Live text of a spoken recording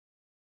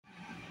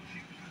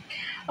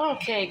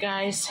Okay,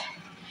 guys,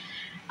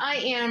 I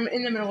am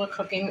in the middle of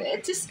cooking.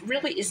 It just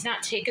really is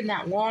not taking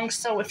that long.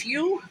 So if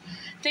you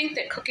think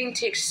that cooking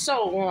takes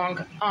so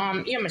long,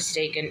 you're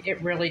mistaken. It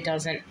really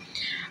doesn't.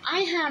 I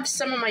have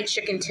some of my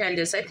chicken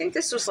tenders. I think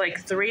this was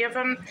like three of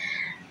them,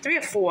 3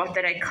 or 4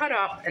 that I cut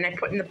up and I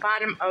put in the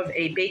bottom of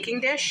a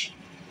baking dish.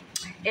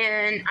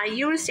 And I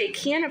used a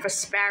can of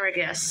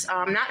asparagus,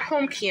 not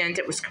home canned,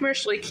 it was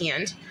commercially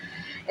canned.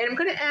 And I'm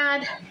going to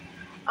add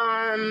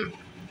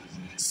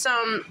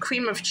some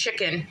cream of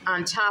chicken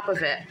on top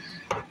of it.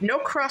 No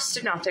crust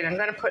or nothing. I'm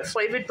going to put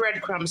flavored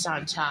breadcrumbs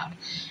on top.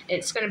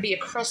 It's going to be a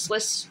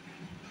crustless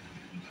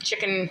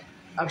chicken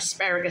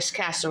asparagus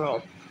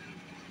casserole.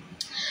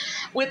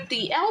 With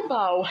the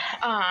elbow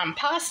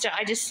pasta,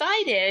 I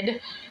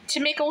decided to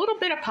make a little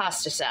bit of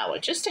pasta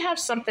salad, just to have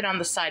something on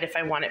the side if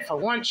I want it for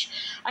lunch.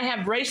 I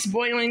have rice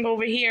boiling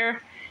over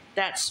here.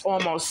 That's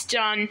almost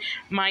done.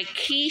 My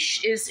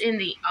quiche is in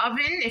the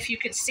oven, if you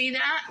could see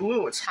that.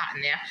 Ooh, it's hot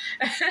in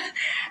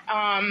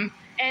there.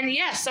 And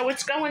yeah, so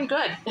it's going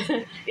good.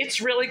 It's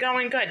really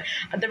going good.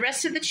 The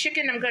rest of the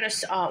chicken I'm going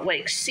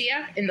to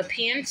sear in the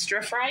pan,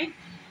 stir fry.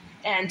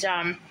 And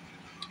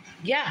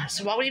yeah,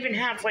 so I'll even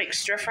have like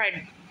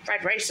fried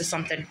rice or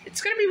something.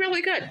 It's going to be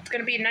really good. It's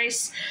going to be a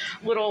nice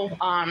little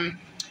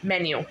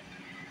menu.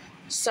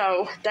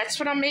 So that's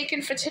what I'm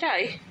making for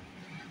today.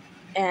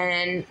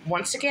 And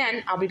once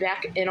again, I'll be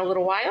back in a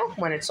little while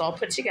when it's all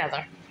put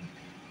together.